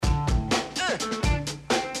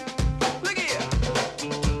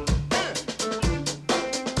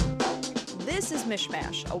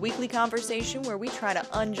MichMash, a weekly conversation where we try to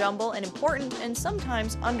unjumble an important and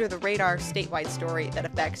sometimes under-the-radar statewide story that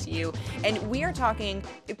affects you. And we are talking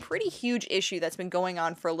a pretty huge issue that's been going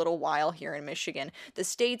on for a little while here in Michigan. The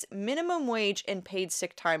state's minimum wage and paid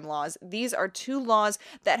sick time laws. These are two laws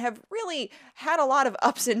that have really had a lot of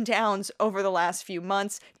ups and downs over the last few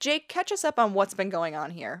months. Jake, catch us up on what's been going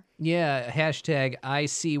on here. Yeah, hashtag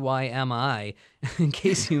ICYMI, in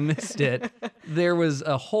case you missed it. There was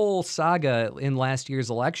a whole saga in last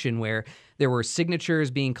year's election where there were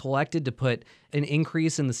signatures being collected to put an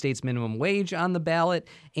increase in the state's minimum wage on the ballot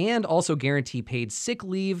and also guarantee paid sick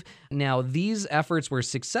leave. Now, these efforts were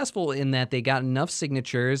successful in that they got enough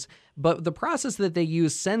signatures, but the process that they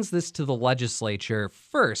use sends this to the legislature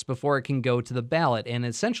first before it can go to the ballot. And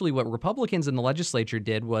essentially what Republicans in the legislature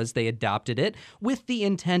did was they adopted it with the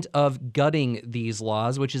intent of gutting these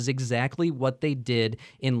laws, which is exactly what they did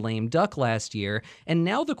in lame duck last year. And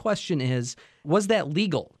now the question is, was that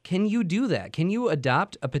legal? Can you do that? Can you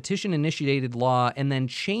adopt a petition-initiated law and then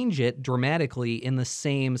change it dramatically in the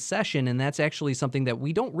same session? And that's actually something that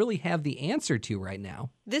we don't really have the answer to right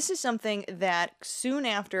now. This is something that soon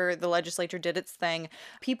after the legislature did its thing,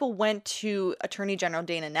 people went to Attorney General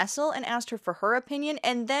Dana Nessel and asked her for her opinion.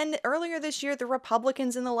 And then earlier this year, the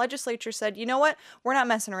Republicans in the legislature said, you know what? We're not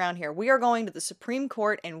messing around here. We are going to the Supreme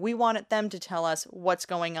Court and we wanted them to tell us what's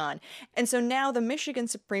going on. And so now the Michigan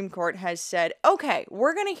Supreme Court has said, okay,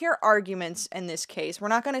 we're going to hear arguments in this case. We're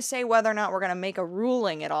not going to say whether or not we're going to make a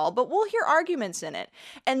ruling at all, but we'll hear arguments in it.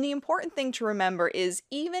 And the important thing to remember is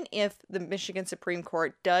even if the Michigan Supreme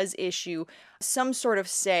Court does issue some sort of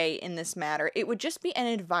say in this matter, it would just be an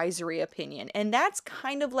advisory opinion. And that's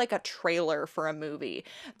kind of like a trailer for a movie.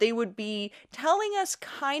 They would be telling us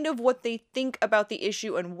kind of what they think about the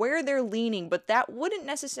issue and where they're leaning, but that wouldn't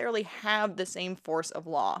necessarily have the same force of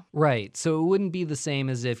law. Right. So it wouldn't be the same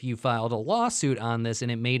as if you filed a lawsuit on this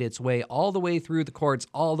and it made its way all the way through the courts,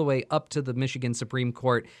 all the way up to the Michigan Supreme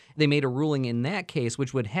Court. They made a ruling in that case,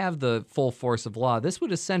 which would have the full force of law. This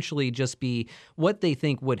would essentially just be what they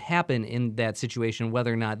think would happen in that situation,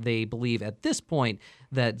 whether or not they believe at this point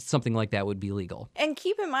that something like that would be legal. And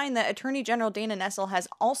keep in mind that Attorney General Dana Nessel has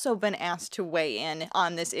also been asked to weigh in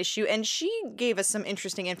on this issue, and she gave us some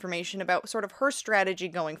interesting information about sort of her strategy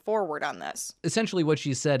going forward on this. Essentially what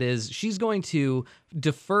she said is she's going to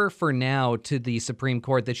defer for now to the Supreme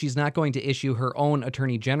Court, that she's not going to issue her own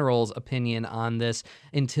Attorney General's opinion on this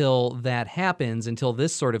until that happens, until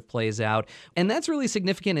this sort of plays out. And that's really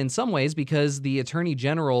significant in some ways because the Attorney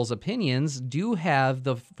General's opinions do have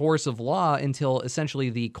the force of law until essentially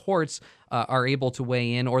the courts are able to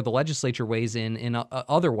weigh in or the legislature weighs in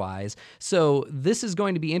otherwise. So this is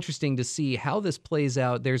going to be interesting to see how this plays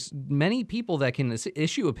out. There's many people that can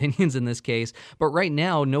issue opinions in this case, but right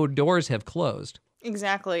now no doors have closed.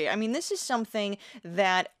 Exactly. I mean, this is something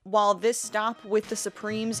that while this stop with the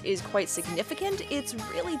Supremes is quite significant, it's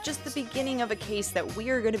really just the beginning of a case that we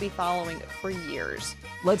are going to be following for years.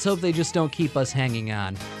 Let's hope they just don't keep us hanging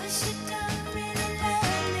on.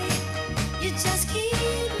 You just keep